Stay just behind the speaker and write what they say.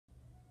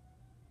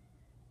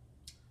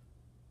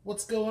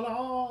What's going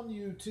on,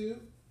 YouTube?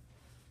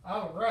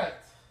 All right.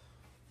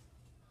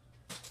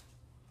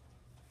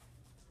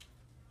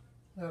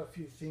 Got a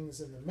few things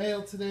in the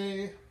mail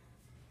today.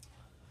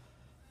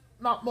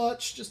 Not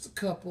much, just a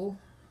couple.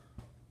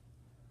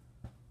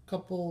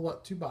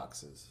 What, 2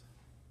 boxes.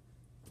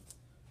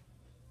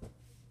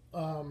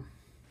 Um,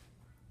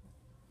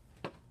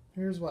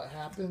 Here's what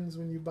happens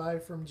when you buy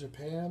from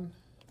Japan.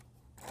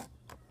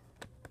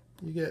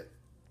 You get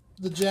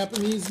the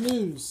Japanese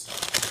news.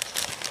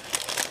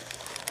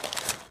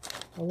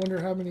 I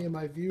wonder how many of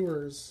my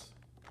viewers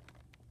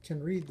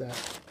can read that.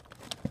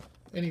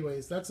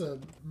 Anyways, that's a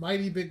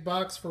mighty big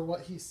box for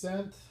what he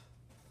sent.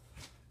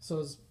 So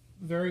it's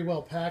very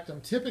well packed.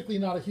 I'm typically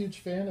not a huge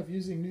fan of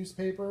using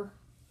newspaper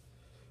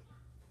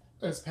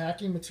as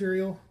packing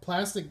material.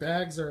 Plastic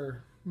bags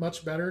are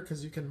much better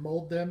because you can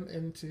mold them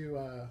into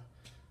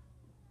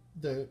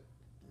the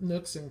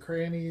nooks and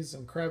crannies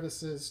and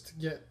crevices to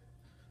get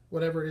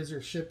whatever it is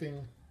you're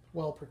shipping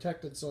well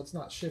protected so it's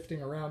not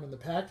shifting around in the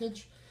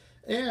package.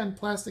 And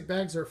plastic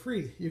bags are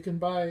free. You can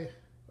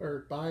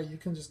you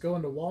can just go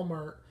into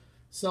Walmart,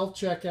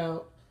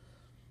 self-checkout,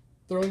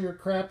 throw your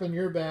crap in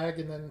your bag,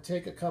 and then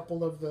take a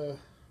couple of the,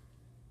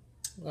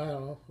 I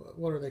don't know,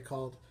 what are they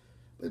called?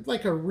 It's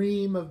like a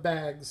ream of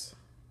bags,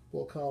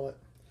 we'll call it.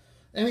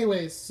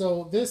 Anyways,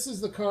 so this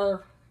is the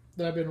car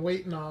that I've been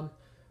waiting on,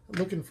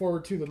 looking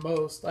forward to the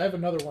most. I have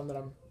another one that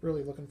I'm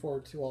really looking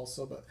forward to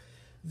also, but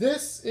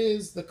this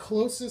is the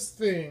closest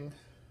thing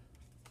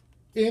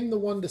in the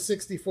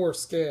 1:64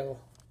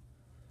 scale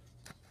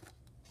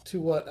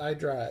to what I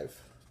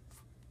drive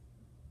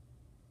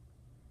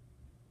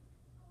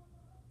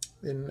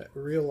in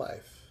real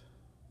life.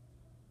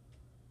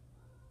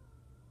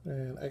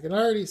 And I can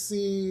already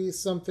see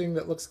something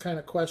that looks kind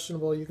of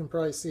questionable. You can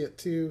probably see it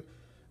too.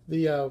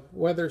 The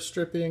weather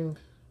stripping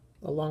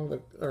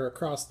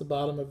across the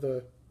bottom of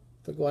the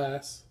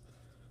glass.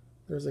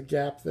 There's a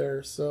gap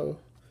there, so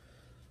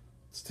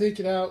let's take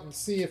it out and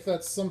see if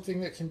that's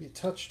something that can be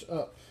touched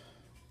up.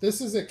 This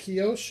is a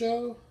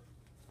Kyosho.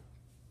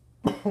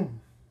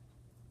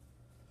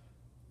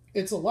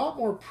 It's a lot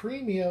more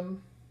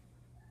premium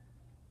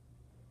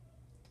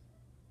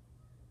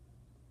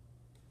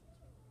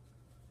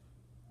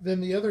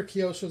than the other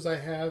Kyoshos I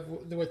have,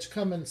 which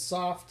come in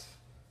soft,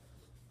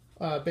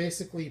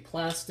 basically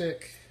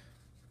plastic,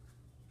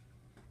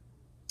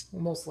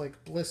 almost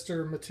like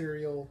blister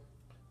material.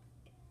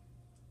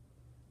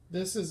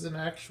 This is an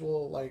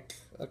actual like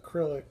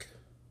acrylic,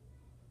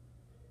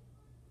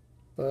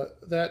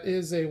 but that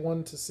is a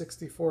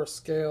 1:64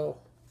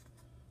 scale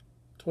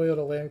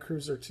Toyota Land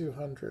Cruiser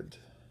 200.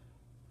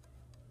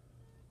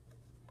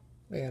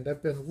 And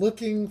I've been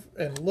looking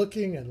and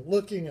looking and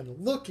looking and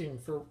looking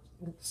for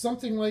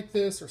something like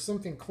this or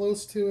something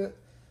close to it.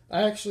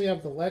 I actually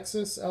have the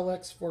Lexus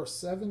LX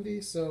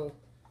 470, so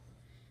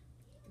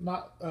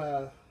not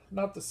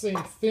the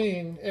same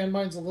thing, and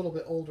mine's a little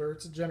bit older.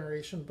 It's a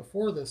generation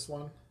before this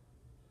one.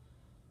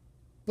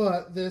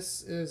 But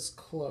this is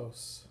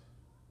close.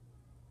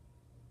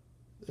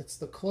 It's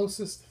the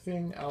closest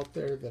thing out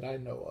there that I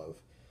know of.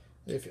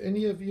 If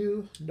any of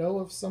you know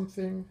of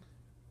something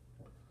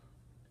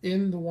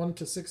in the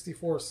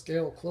 1:64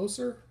 scale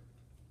closer,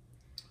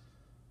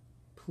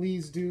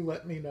 please do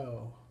let me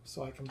know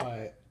so I can buy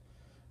it.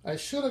 I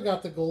should have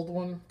got the gold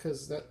one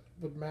because that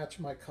would match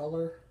my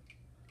color.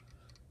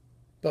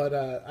 But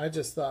I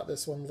just thought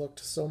this one looked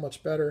so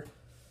much better.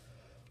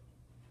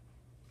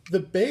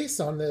 The base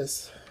on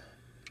this,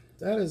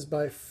 that is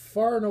by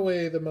far and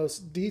away the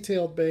most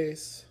detailed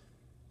base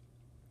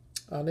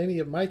on any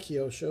of my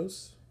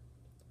Kyoshos.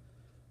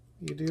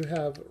 You do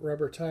have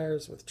rubber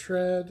tires with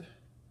tread.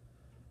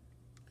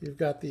 You've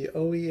got the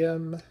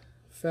OEM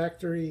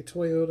factory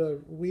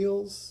Toyota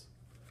wheels.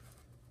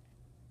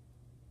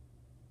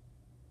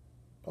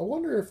 I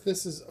wonder if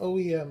this is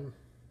OEM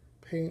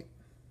paint.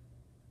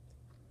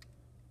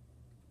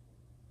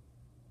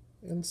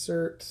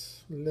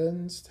 Insert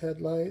lensed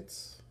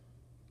headlights.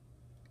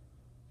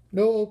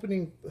 No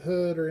opening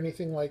hood or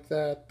anything like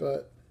that,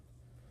 but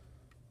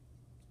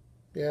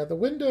yeah, the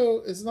window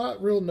is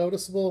not real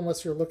noticeable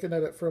unless you're looking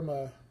at it from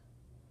a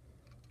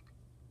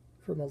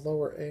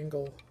lower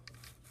angle.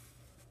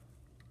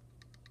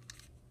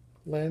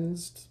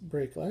 Lensed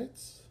brake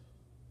lights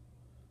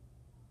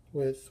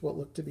with what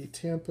look to be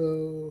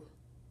Tampo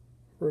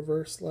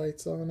reverse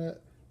lights on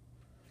it.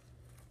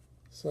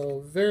 So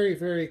very,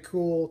 very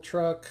cool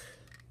truck.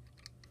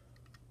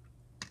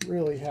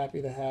 Really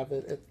happy to have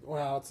it.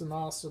 Wow, it's an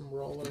awesome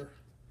roller.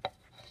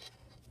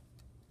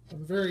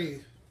 I'm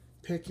very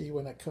picky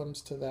when it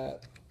comes to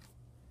that.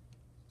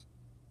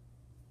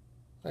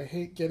 I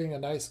hate getting a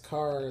nice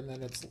car and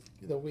then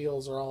the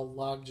wheels are all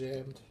log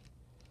jammed.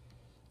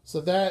 So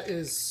that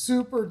is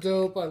super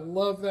dope. I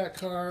love that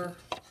car.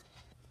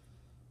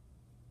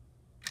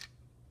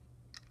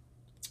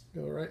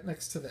 Go right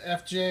next to the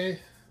FJ.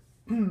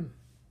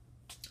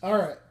 All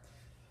right.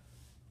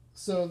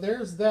 So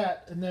there's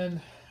that. And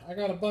then I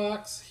got a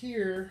box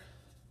here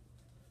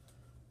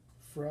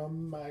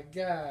from my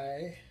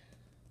guy.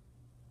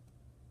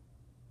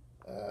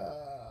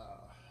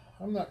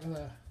 I'm not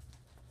gonna.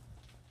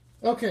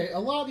 Okay, a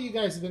lot of you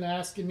guys have been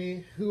asking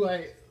me who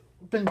I've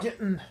been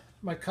getting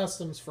my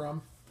customs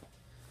from.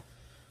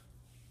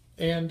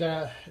 And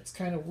it's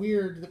kind of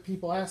weird that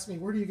people ask me,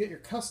 where do you get your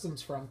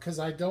customs from? Because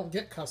I don't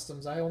get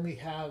customs. I only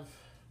have,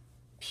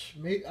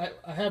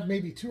 I have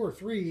maybe 2 or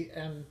 3,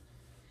 and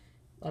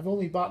I've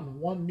only bought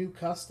one new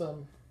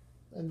custom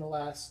in the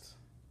last,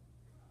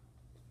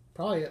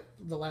 probably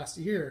the last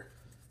year,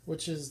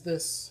 which is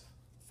this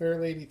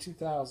Fairlady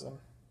 2000.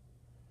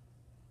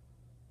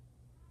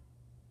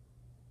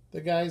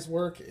 The guy's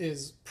work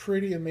is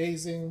pretty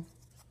amazing.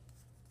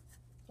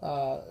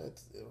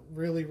 It's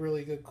really,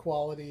 really good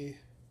quality.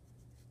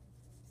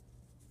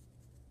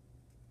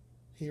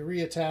 He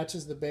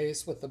reattaches the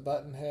base with the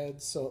button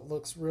head so it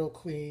looks real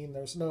clean.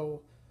 There's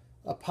no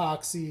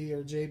epoxy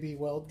or JB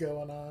Weld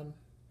going on.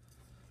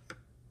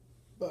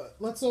 But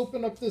let's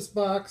open up this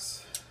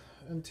box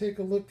and take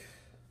a look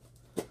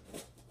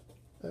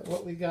at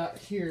what we got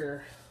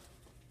here.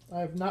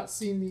 I have not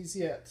seen these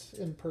yet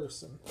in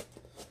person.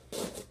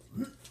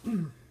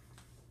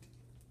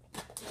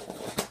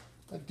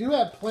 I do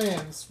have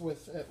plans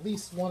with at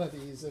least one of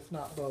these, if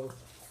not both.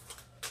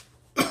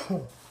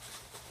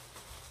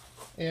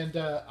 And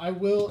I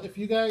will, if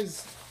you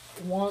guys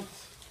want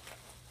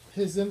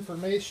his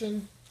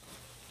information,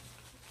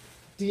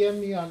 DM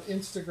me on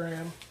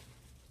Instagram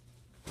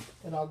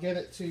and I'll get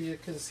it to you,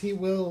 because he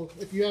will,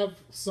 if you have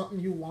something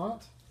you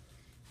want,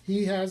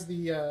 he has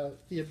the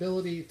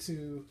ability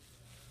to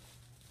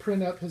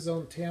print up his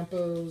own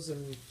tampos,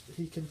 and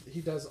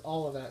he does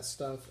all of that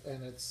stuff,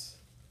 and it's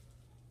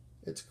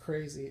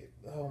crazy.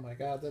 Oh my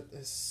God, that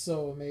is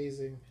so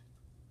amazing.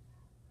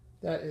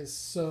 That is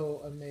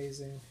so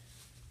amazing.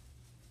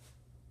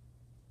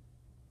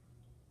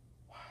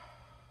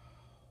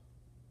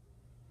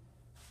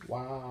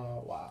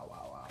 Wow, wow,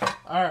 wow, wow.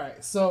 All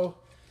right, so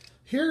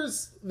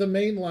here's the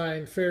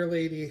Mainline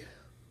Fairlady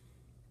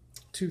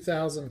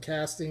 2000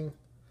 casting.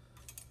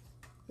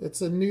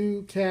 It's a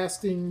new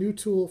casting, new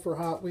tool for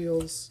Hot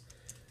Wheels.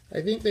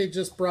 I think they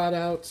just brought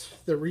out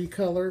the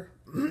recolor,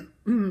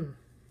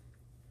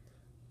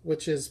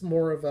 which is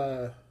more of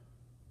a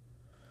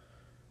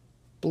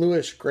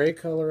bluish gray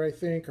color, I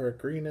think, or a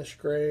greenish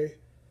gray.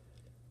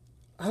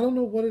 I don't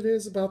know what it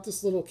is about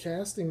this little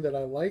casting that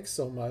I like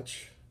so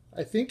much.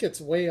 I think it's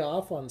way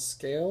off on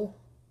scale.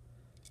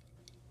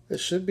 It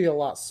should be a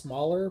lot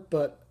smaller,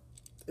 but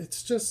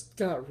it's just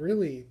got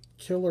really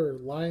killer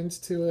lines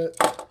to it.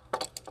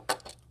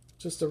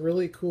 Just a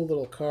really cool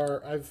little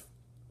car. I've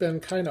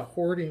been kind of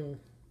hoarding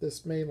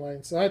this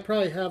Mainline, so I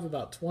probably have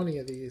about 20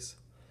 of these.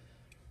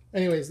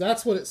 Anyways,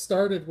 that's what it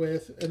started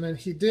with, and then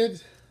he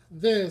did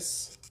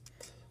this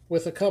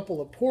with a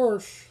couple of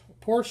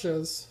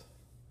Porsches.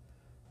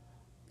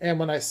 And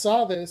when I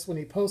saw this, when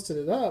he posted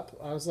it up,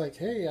 I was like,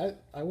 hey,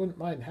 I wouldn't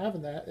mind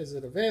having that. Is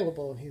it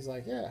available? And he's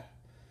like, yeah.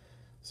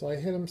 So I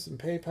hit him some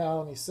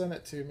PayPal and he sent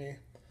it to me.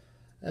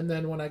 And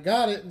then when I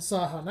got it and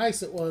saw how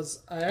nice it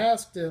was, I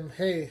asked him,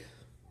 hey,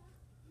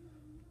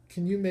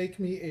 can you make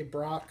me a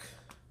Brock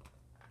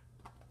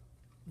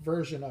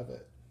version of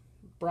it?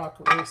 Brock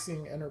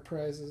Racing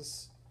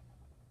Enterprises.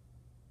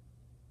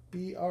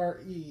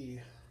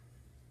 BRE.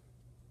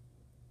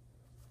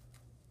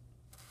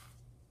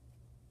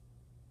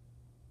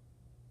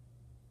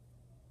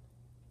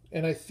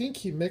 And I think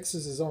he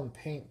mixes his own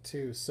paint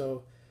too,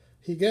 so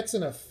he gets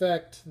an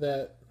effect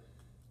that,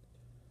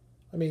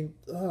 I mean,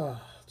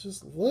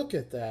 just look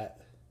at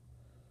that.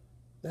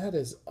 That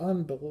is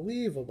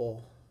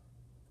unbelievable.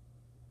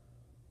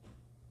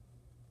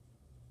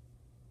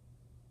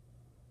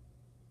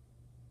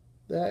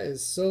 That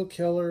is so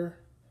killer.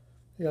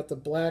 You got the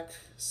black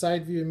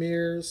side view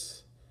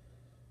mirrors,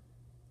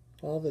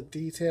 all the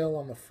detail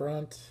on the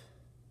front.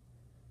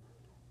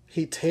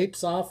 He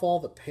tapes off all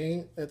the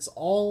paint. It's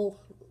all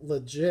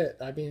legit.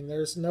 I mean,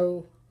 there's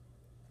no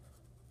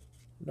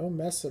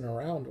messing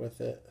around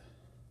with it.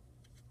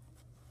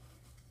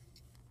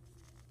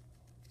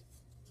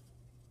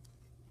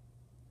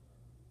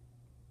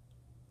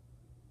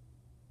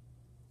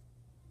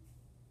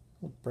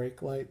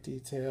 Brake light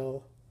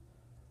detail.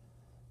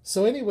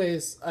 So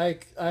anyways,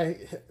 I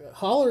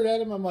hollered at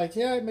him. I'm like,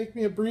 yeah, make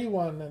me a Brie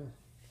one. And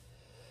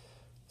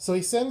so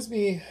he sends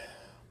me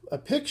a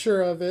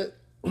picture of it.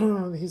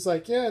 He's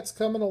like, yeah, it's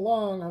coming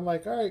along. I'm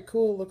like, all right,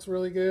 cool, looks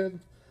really good.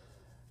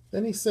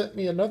 Then he sent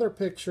me another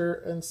picture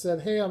and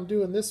said, hey, I'm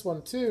doing this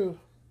one too.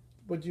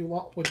 Would you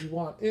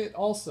want it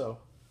also?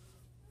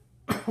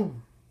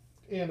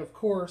 And of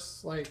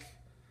course, like,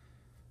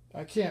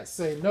 I can't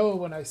say no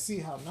when I see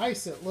how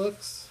nice it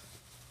looks.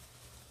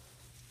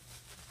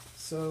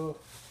 So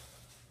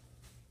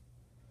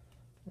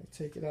let me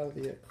take it out of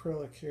the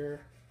acrylic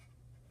here.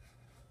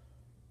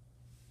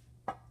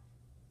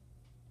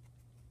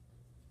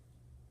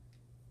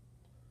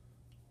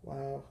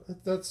 Wow,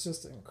 that's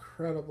just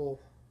incredible.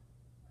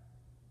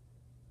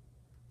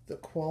 The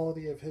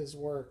quality of his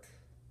work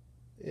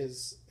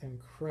is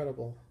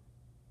incredible.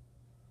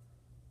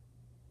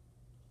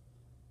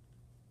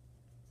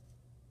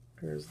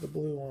 Here's the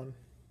blue one.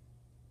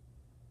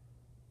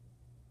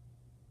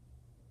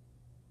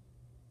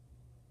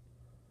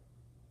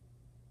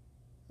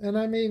 And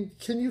I mean,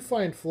 can you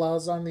find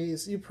flaws on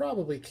these? You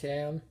probably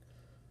can.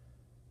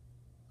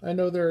 I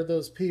know there are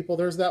those people.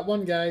 There's that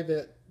one guy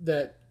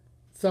that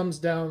thumbs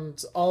down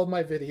all of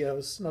my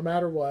videos, no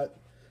matter what.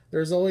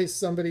 There's always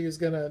somebody who's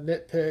gonna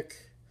nitpick.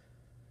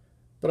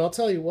 But I'll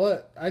tell you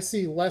what, I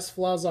see less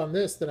flaws on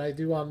this than I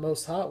do on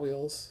most Hot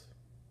Wheels.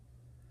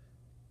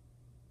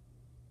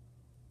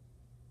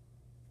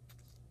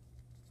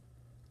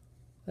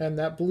 And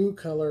that blue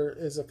color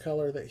is a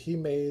color that he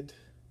made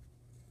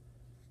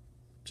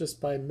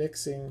just by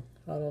mixing.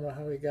 I don't know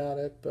how he got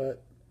it,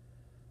 but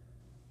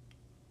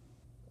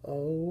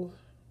oh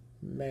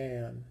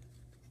man.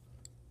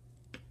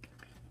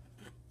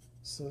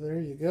 So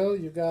there you go.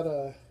 You got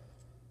a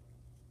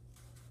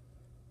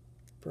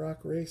Brock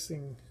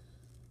Racing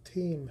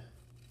team.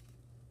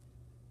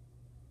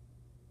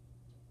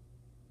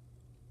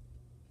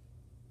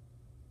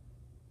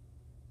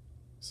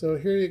 So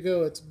here you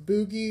go. It's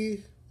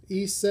Boogie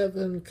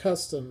E7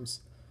 Customs.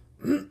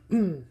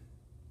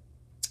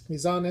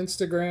 He's on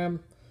Instagram.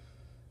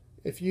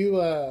 If you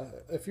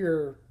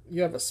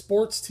you have a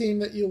sports team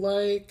that you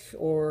like,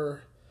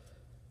 or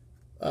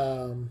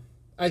I'm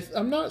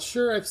not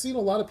sure. I've seen a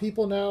lot of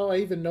people now. I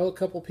even know a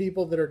couple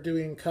people that are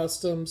doing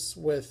customs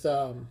with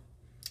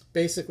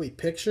basically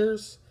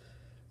pictures.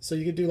 So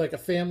you could do like a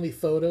family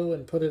photo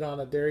and put it on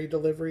a dairy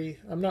delivery.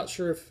 I'm not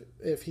sure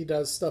if he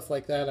does stuff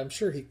like that. I'm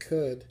sure he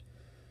could.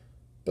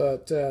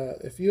 But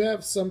if you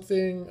have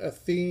something, a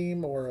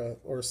theme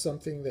or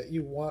something that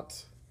you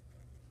want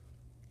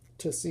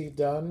to see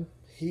done,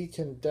 he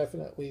can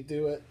definitely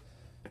do it.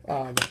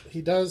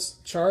 He does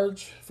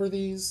charge for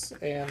these,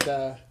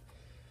 and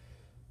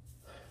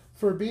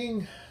for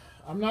being,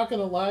 I'm not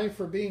going to lie,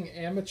 for being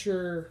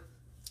amateur,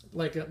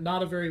 like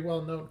not a very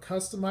well-known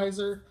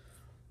customizer,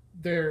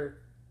 they're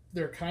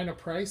kind of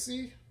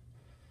pricey.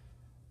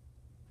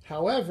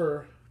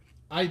 However,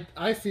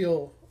 I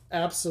feel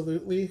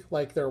absolutely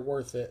like they're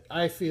worth it.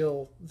 I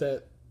feel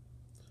that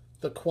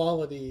the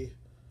quality,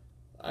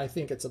 I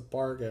think it's a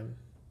bargain.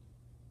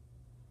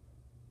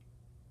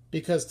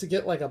 Because to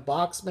get like a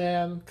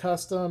Boxman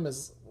custom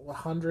is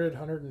 100,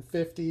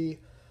 150.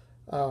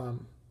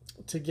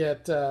 To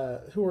get,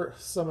 who are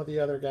some of the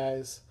other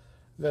guys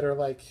that are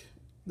like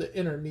the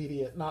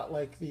intermediate, not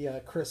like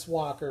the Chris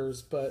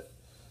Walkers, but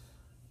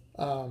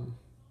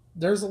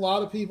there's a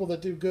lot of people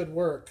that do good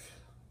work.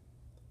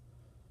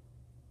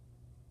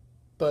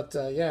 But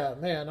yeah,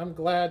 man, I'm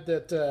glad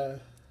that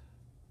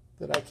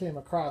I came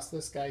across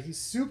this guy. He's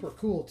super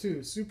cool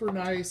too, super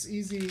nice,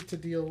 easy to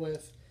deal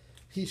with.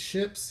 He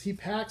ships, he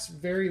packs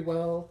very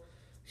well.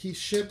 He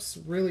ships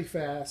really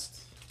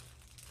fast.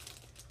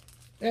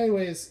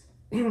 Anyways,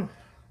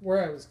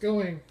 where I was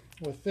going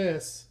with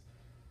this,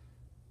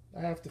 I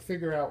have to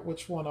figure out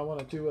which one I want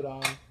to do it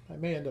on. I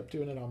may end up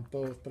doing it on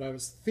both, but I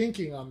was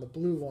thinking on the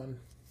blue one.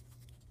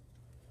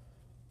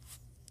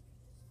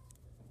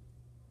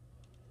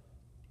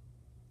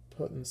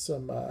 Putting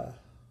some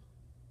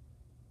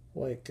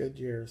white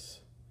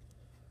Goodyears.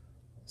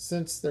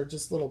 Since they're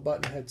just little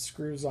button head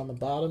screws on the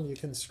bottom, you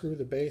can screw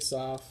the base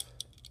off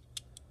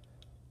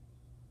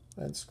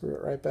and screw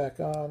it right back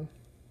on.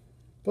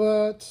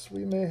 But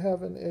we may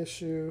have an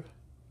issue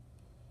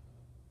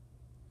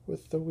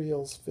with the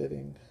wheels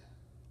fitting.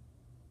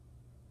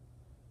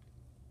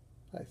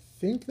 I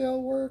think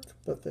they'll work,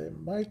 but they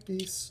might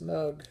be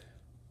snug.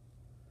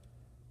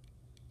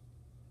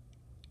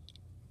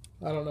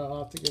 I don't know.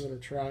 I'll have to give it a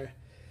try.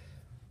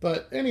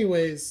 But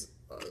anyways,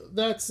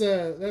 that's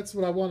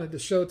what I wanted to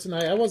show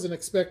tonight. I wasn't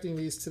expecting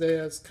these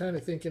today. I was kind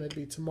of thinking it'd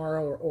be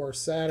tomorrow or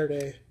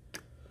Saturday.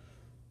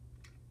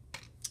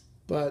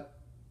 But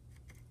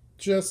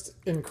just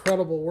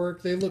incredible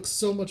work. They look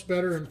so much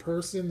better in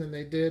person than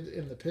they did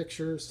in the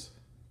pictures.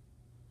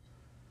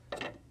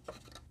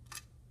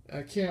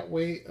 I can't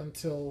wait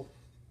until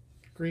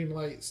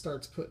Greenlight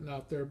starts putting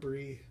out their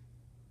Brie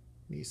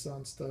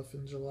Nissan stuff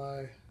in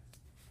July.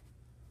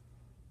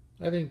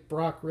 I think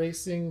Brock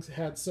Racing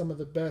had some of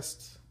the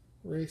best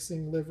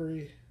racing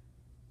livery.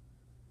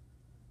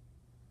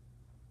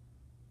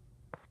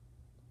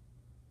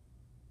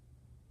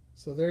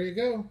 So there you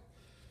go.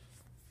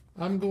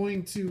 I'm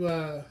going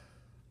to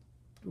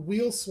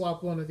wheel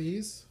swap one of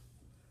these,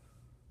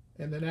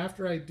 and then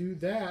after I do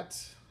that,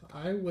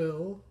 I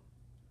will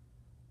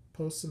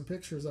post some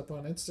pictures up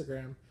on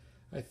Instagram.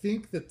 I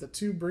think that the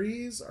two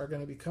Brees are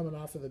going to be coming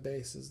off of the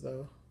bases,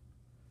 though.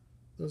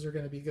 Those are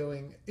going to be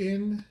going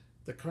in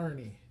the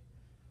Carney.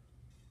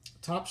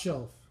 Top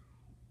shelf.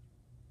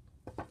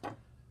 All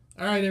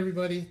right,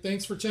 everybody.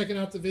 Thanks for checking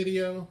out the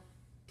video.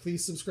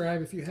 Please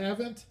subscribe if you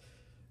haven't.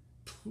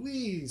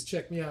 Please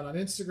check me out on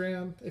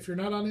Instagram. If you're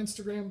not on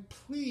Instagram,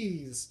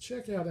 please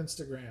check out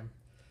Instagram.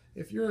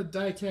 If you're a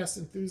diecast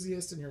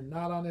enthusiast and you're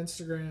not on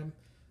Instagram,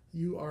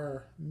 you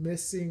are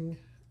missing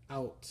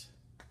out.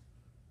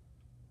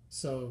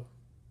 So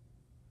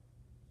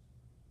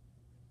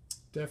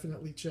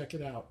definitely check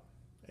it out.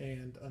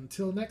 And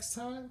until next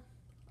time,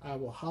 I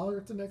will holler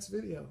at the next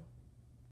video.